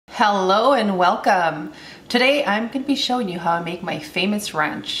Hello and welcome. Today I'm going to be showing you how I make my famous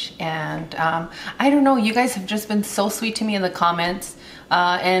ranch, and I don't know, you guys have just been so sweet to me in the comments,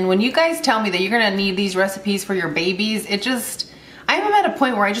 and when you guys tell me that you're gonna need these recipes for your babies, I'm at a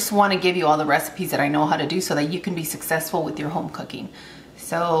point where I just want to give you all the recipes that I know how to do so that you can be successful with your home cooking.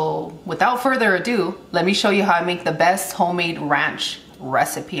 So without further ado, let me show you how I make the best homemade ranch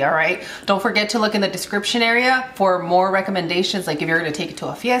recipe. All right, don't forget to look in the description area for more recommendations, like if you're going to take it to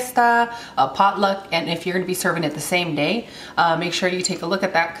a fiesta, a potluck, and if you're going to be serving it the same day, make sure you take a look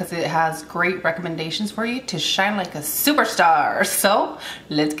at that because it has great recommendations for you to shine like a superstar. So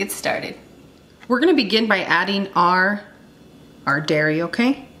let's get started. We're going to begin by adding our dairy.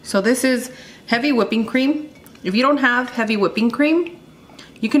 Okay, so this is heavy whipping cream. If you don't have heavy whipping cream,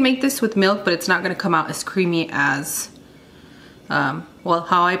 you can make this with milk, but it's not going to come out as creamy as well,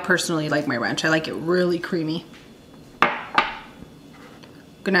 how I personally like my ranch. I like it really creamy. I'm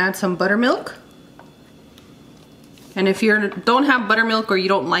gonna add some buttermilk. And if you don't have buttermilk or you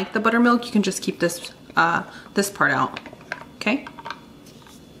don't like the buttermilk, you can just keep this part out, okay?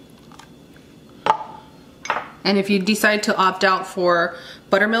 And if you decide to opt out for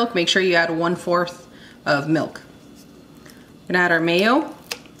buttermilk, make sure you add 1/4 of milk. I'm gonna add our mayo.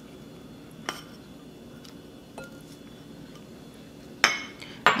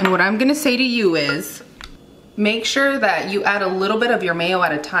 And what I'm gonna say to you is, make sure that you add a little bit of your mayo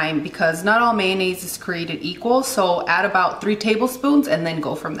at a time because not all mayonnaise is created equal. So add about 3 tablespoons and then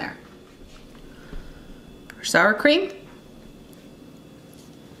go from there. Sour cream.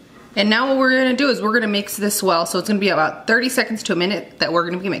 And now what we're gonna do is we're gonna mix this well. So it's gonna be about 30 seconds to a minute that we're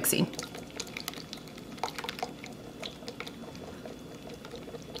gonna be mixing.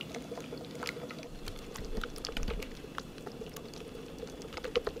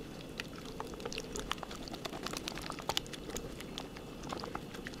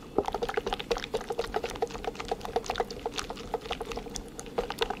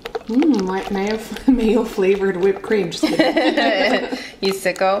 Mayo flavored whipped cream. Just kidding. You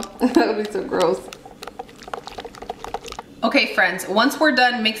sicko. That would be so gross. Okay friends, once we're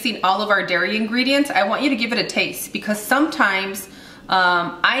done mixing all of our dairy ingredients, I want you to give it a taste because sometimes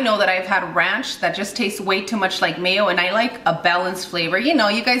I know that I've had ranch that just tastes way too much like mayo, and I like a balanced flavor. You know,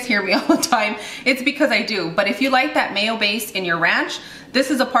 you guys hear me all the time. It's because I do. But if you like that mayo base in your ranch,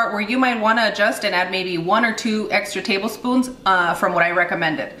 this is a part where you might want to adjust and add maybe 1 or 2 extra tablespoons from what I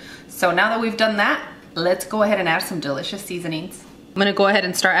recommended. So now that we've done that, let's go ahead and add some delicious seasonings. I'm gonna go ahead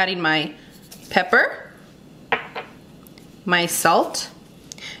and start adding my pepper, my salt,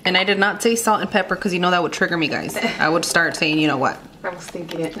 and I did not say salt and pepper because you know that would trigger me, guys. I would start saying, you know what? I was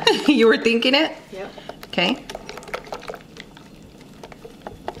thinking it. You were thinking it? Yep. Okay.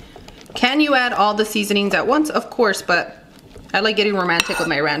 Can you add all the seasonings at once? Of course, but I like getting romantic with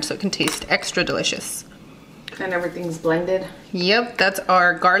my ranch so it can taste extra delicious. And everything's blended. Yep, that's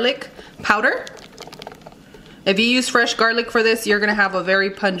our garlic powder. If you use fresh garlic for this, you're gonna have a very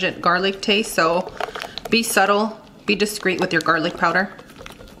pungent garlic taste, so be subtle, be discreet with your garlic powder.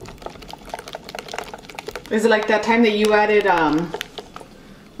 Is it like that time that you added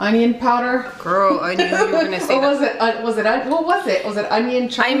onion powder? Girl, I knew you were gonna say that. What was it? Was it onion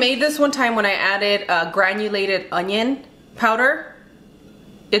chunks? I made this one time when I added granulated onion powder.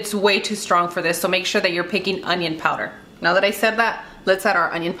 It's way too strong for this, so make sure that you're picking onion powder. Now that I said that, let's add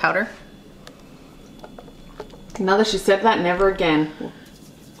our onion powder. Now that she said that, never again.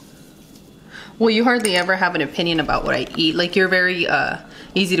 Well, you hardly ever have an opinion about what I eat. Like, you're very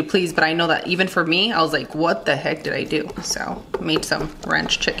easy to please, but I know that even for me, I was like, what the heck did I do? So I made some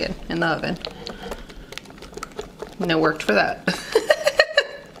ranch chicken in the oven. And it worked for that.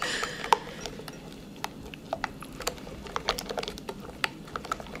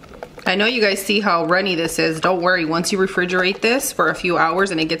 I know you guys see how runny this is. Don't worry, once you refrigerate this for a few hours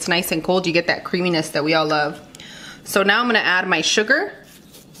and it gets nice and cold, you get that creaminess that we all love. So now I'm gonna add my sugar.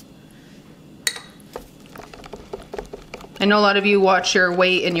 I know a lot of you watch your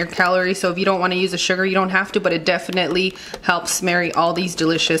weight and your calories, so if you don't wanna use the sugar, you don't have to, but it definitely helps marry all these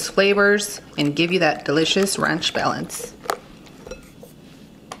delicious flavors and give you that delicious ranch balance.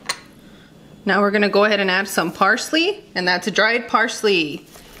 Now we're gonna go ahead and add some parsley, and that's dried parsley.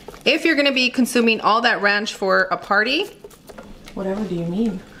 If you're gonna be consuming all that ranch for a party, whatever do you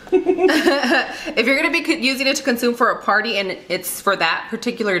mean? If you're gonna be using it to consume for a party and it's for that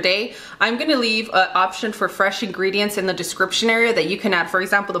particular day, I'm gonna leave an option for fresh ingredients in the description area that you can add. For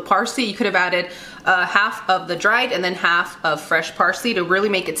example, the parsley, you could have added half of the dried and then half of fresh parsley to really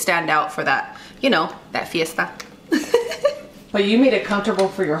make it stand out for that, you know, that fiesta. But you made it comfortable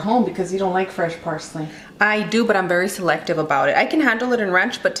for your home because you don't like fresh parsley. I do, but I'm very selective about it. I can handle it in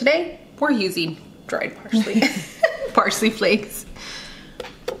ranch, but today we're using dried parsley. Parsley flakes.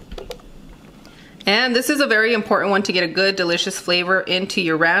 And this is a very important one to get a good, delicious flavor into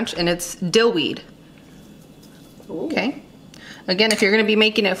your ranch, and it's dill weed. Ooh. Okay. Again, if you're going to be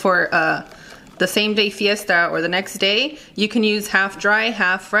making it for the same day fiesta or the next day, you can use half dry,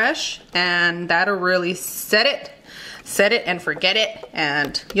 half fresh, and that'll really set it and forget it,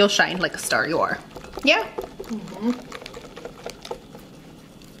 and you'll shine like a star you are. Yeah. Mm-hmm.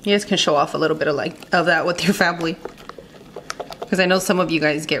 You guys can show off a little bit of that with your family. Because I know some of you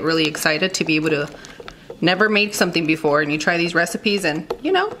guys get really excited to be able to never made something before, and you try these recipes and,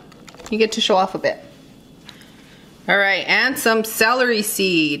 you know, you get to show off a bit. All right, and some celery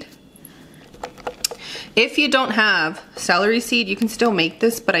seed. If you don't have celery seed, you can still make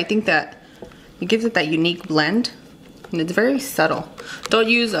this, but I think that it gives it that unique blend, and it's very subtle. Don't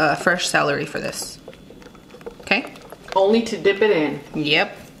use fresh celery for this, okay? Only to dip it in.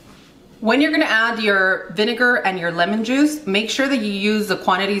 Yep. When you're gonna add your vinegar and your lemon juice, make sure that you use the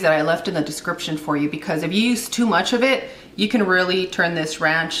quantities that I left in the description for you, because if you use too much of it, you can really turn this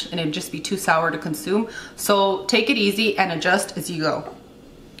ranch and it'd just be too sour to consume. So take it easy and adjust as you go,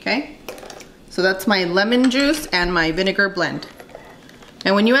 okay? So that's my lemon juice and my vinegar blend.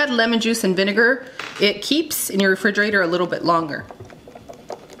 And when you add lemon juice and vinegar, it keeps in your refrigerator a little bit longer.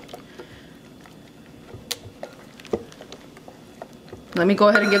 Let me go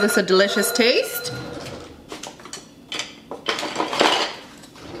ahead and give this a delicious taste.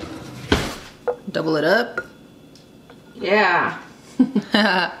 Double it up. Yeah.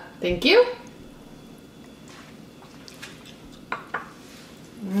 Thank you.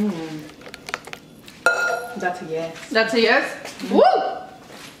 That's a yes. That's a yes? Woo!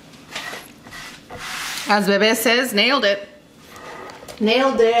 As Bebe says, nailed it.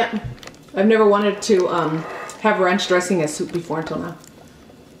 Nailed it. I've never wanted to have ranch dressing as soup before until now.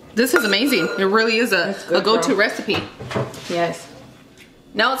 This is amazing. It really is a go-to recipe. Yes.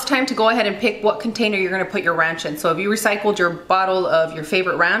 Now it's time to go ahead and pick what container you're going to put your ranch in. So if you recycled your bottle of your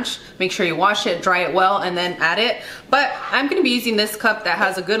favorite ranch, make sure you wash it, dry it well, and then add it. But I'm going to be using this cup that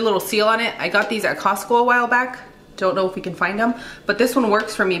has a good little seal on it. I got these at Costco a while back. Don't know if we can find them. But this one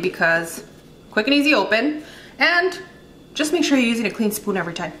works for me because quick and easy open. And just make sure you're using a clean spoon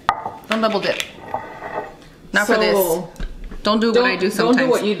every time. Don't double dip. Not for this. Don't do what I do sometimes. Don't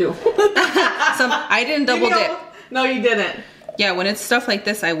do what you do. I didn't double dip. No, you didn't. Yeah, when it's stuff like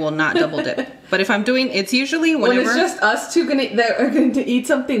this, I will not double dip. But if I'm doing, it's usually whenever... When it's just us two that are going to eat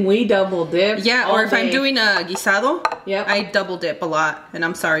something, we double dip. Yeah, or if I'm doing a guisado, yep. I double dip a lot. And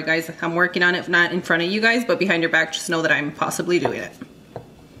I'm sorry, guys. I'm working on it, not in front of you guys, but behind your back, just know that I'm possibly doing it.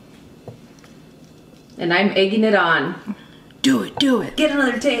 And I'm egging it on. Do it, do it. Get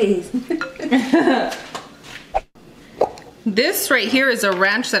another taste. This right here is a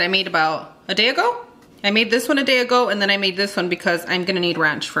ranch that I made about a day ago. I made this one a day ago, and then I made this one because I'm gonna need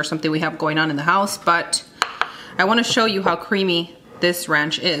ranch for something we have going on in the house, but I wanna show you how creamy this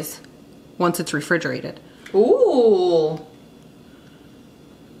ranch is once it's refrigerated. Ooh.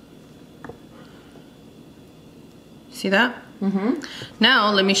 See that? Mm-hmm. Now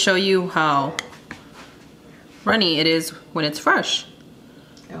let me show you how runny it is when it's fresh.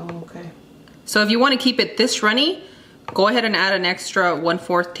 Oh, okay. So if you wanna keep it this runny, go ahead and add an extra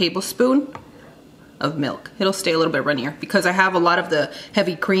 1/4 tablespoon of milk. It'll stay a little bit runnier because I have a lot of the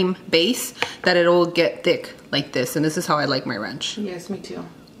heavy cream base that it'll get thick like this, and this is how I like my ranch. Yes, me too.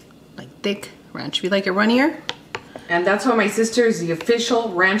 Like thick ranch. If you like it runnier. And that's why my sister is the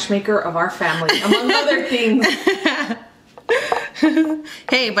official ranch maker of our family, among other things.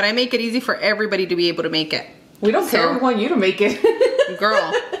 Hey, but I make it easy for everybody to be able to make it. We don't care. We want you to make it.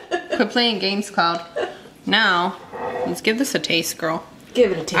 Girl, quit playing games, Cloud. Now, let's give this a taste, girl.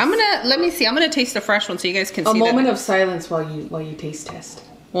 Give it a taste. let me see. I'm gonna taste the fresh one so you guys can see. A moment of silence while you taste test.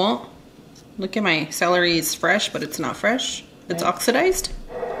 Well, look at my celery. It's fresh, but it's not fresh. It's oxidized.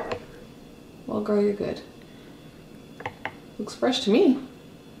 Well, girl, you're good. Looks fresh to me.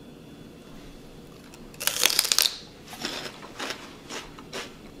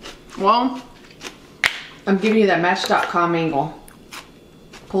 Well, I'm giving you that Match.com angle.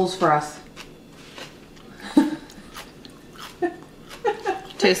 Pulls for us.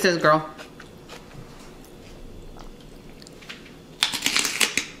 taste this, girl.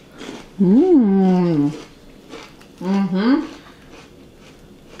 Mmm. Mm-hmm.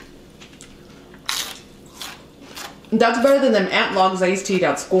 That's better than them ant logs I used to eat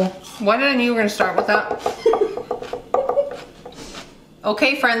at school. Why did I knew you were gonna start with that?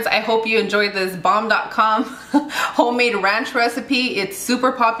 Okay friends, I hope you enjoyed this bomb.com homemade ranch recipe. It's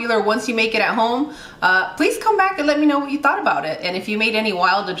super popular once you make it at home. Please come back and let me know what you thought about it. And if you made any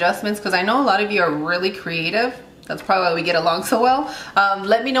wild adjustments, because I know a lot of you are really creative. That's probably why we get along so well.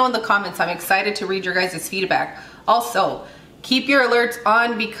 Let me know in the comments. I'm excited to read your guys' feedback. Also, keep your alerts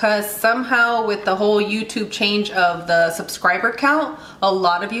on because somehow with the whole YouTube change of the subscriber count, a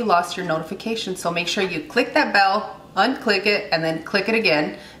lot of you lost your notifications. So make sure you click that bell, unclick it, and then click it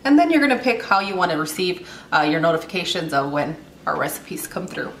again, and then you're gonna pick how you want to receive your notifications of when our recipes come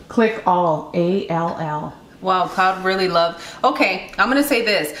through. Click all, ALL. Wow, Cloud really loved. Okay, I'm gonna say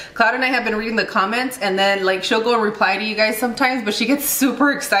this. Cloud and I have been reading the comments, and then like she'll go and reply to you guys sometimes, but she gets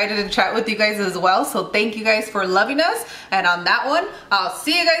super excited and chat with you guys as well. So thank you guys for loving us. And on that one, I'll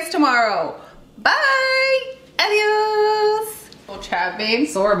see you guys tomorrow. Bye. Adios. Oh, Chap, babe.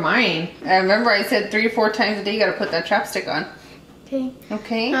 So are mine. And remember, I said 3 to 4 times a day you gotta put that chapstick on. Okay.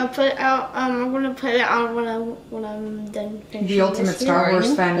 Okay. I'll put it out. I'm gonna put it on when I'm done. The ultimate Star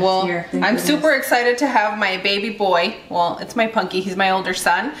Wars fan is Well, here. I'm super excited to have my baby boy. Well, it's my Punky. He's my older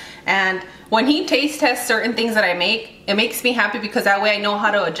son. And when he taste tests certain things that I make, it makes me happy because that way I know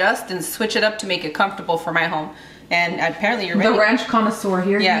how to adjust and switch it up to make it comfortable for my home. And apparently you're ready. The ranch connoisseur.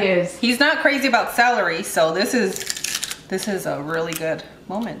 Here he is. He's not crazy about celery, so this is a really good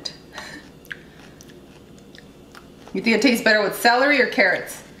moment. You think it tastes better with celery or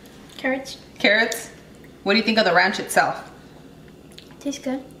carrots? Carrots. Carrots? What do you think of the ranch itself? Tastes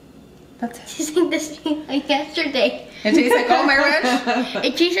good. That's it. Tastes like the same like yesterday. It tastes like all my ranch?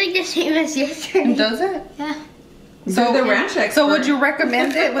 It tastes like the same as yesterday. Does it? Yeah. So the ranch expert. So would you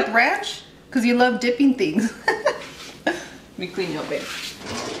recommend it with ranch? Because you love dipping things. Let me clean you up, babe.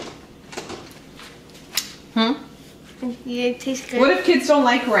 Yeah, it tastes good. What if kids don't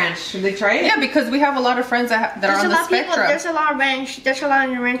like ranch? Should they try it? Yeah, because we have a lot of friends that are on the spectrum. There's a lot of ranch. There's a lot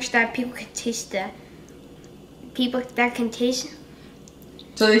of ranch that people can taste. That people that can taste.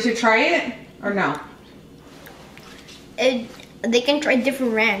 So they should try it or no? They can try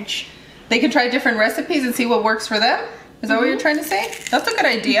different ranch. They can try different recipes and see what works for them? Is that what you're trying to say? That's a good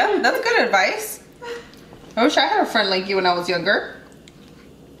idea. That's good advice. I wish I had a friend like you when I was younger.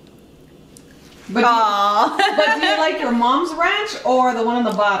 But but do you like your mom's ranch or the one in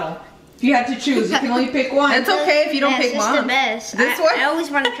the bottle? If you had to choose, you can only pick one. It's okay if you don't pick It's mom. the best. This one? I always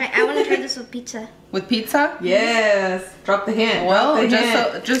want to try. I want to try this with pizza. With pizza? Yes. Drop the hint. Well, Drop the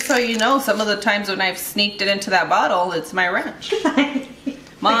hint. just so you know, some of the times when I've sneaked it into that bottle, it's my ranch.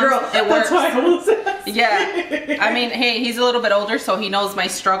 Mom, Girl, it works. that's why I almost asked. Yeah, I mean, hey, he's a little bit older, so he knows my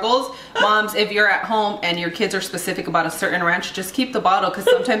struggles. Moms, if you're at home and your kids are specific about a certain ranch, just keep the bottle because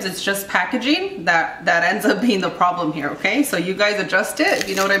sometimes it's just packaging that ends up being the problem here, okay? So you guys adjust it, if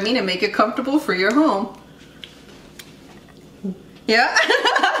you know what I mean, and make it comfortable for your home. Yeah?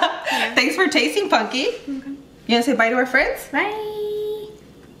 Thanks for tasting, Punky. You gonna say bye to our friends? Bye.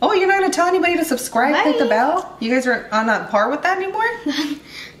 Oh, you're not gonna tell anybody to subscribe, Bye. click the bell? You guys are on a par with that anymore?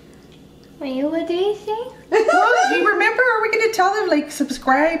 Wait, what do you say? Well, do you remember? Are we gonna tell them like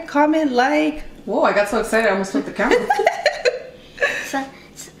subscribe, comment, like? Whoa, I got so excited I almost flipped the camera.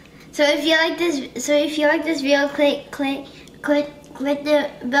 So if you like this video, click the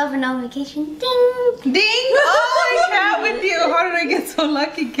bell for notification. Ding! Ding! Oh, I chat with you. How did I get so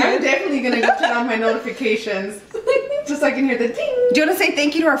lucky, I'm kid? definitely gonna go turn on my notifications. Just so I can hear the ding. Do you want to say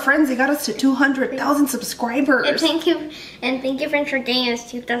thank you to our friends? They got us to 200,000 subscribers. And thank you friends for getting us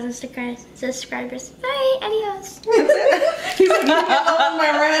 2,000 subscribers. Bye, adios. He's like, oh, my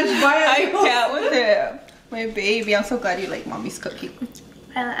ranch, bye. I chat with him. My baby. I'm so glad you like mommy's cookie.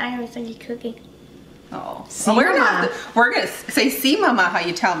 I always like cooking. Oh, See, we're mama. gonna say "see, mama." How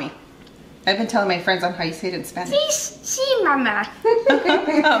you tell me? I've been telling my friends on how you say it in Spanish. See, mama.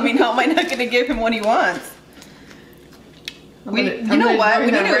 I mean, how am I not gonna give him what he wants? You know what? We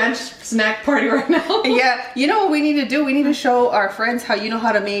We need need a ranch snack party right now. Yeah, you know what we need to do? We need to show our friends how you know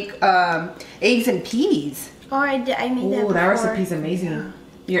how to make eggs and peas. Oh, I made that Oh, before. that recipe's amazing.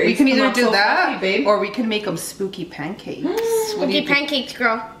 Your We eggs can come either out do so that, fluffy, babe. or we can make them spooky pancakes. What do you Okay, think? pancakes,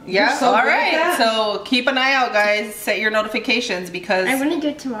 girl. Yeah, You're so all good at right. that. So keep an eye out, guys. Set your notifications because I want to do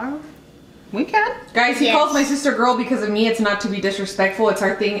it tomorrow. we can. Guys, he Yes. calls my sister girl because of me. It's not to be disrespectful. It's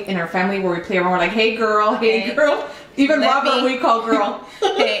our thing in our family where we play around. We're like, hey girl, hey girl. Even Let Robert me- we call girl.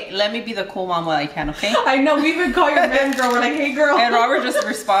 Hey, let me be the cool mom while I can, okay? I know, we even call your man girl. We're like, hey girl. And Robert just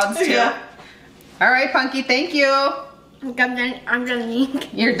responds to. Yeah. All right, Punky. Thank you. I'm done eating.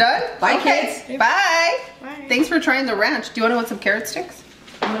 You're done. Bye, Okay. kids. Bye. Bye. Thanks for trying the ranch. Do you want to want some carrot sticks?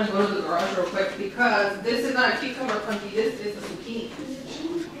 I'm gonna go to the garage real quick because this is not a cucumber, Punky. This is a zucchini.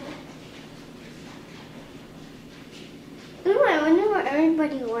 Ooh, I wonder what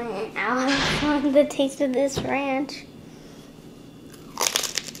everybody went out on the taste of this ranch.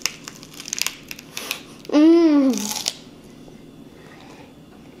 Mmm.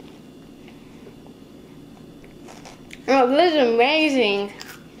 Oh, this is amazing.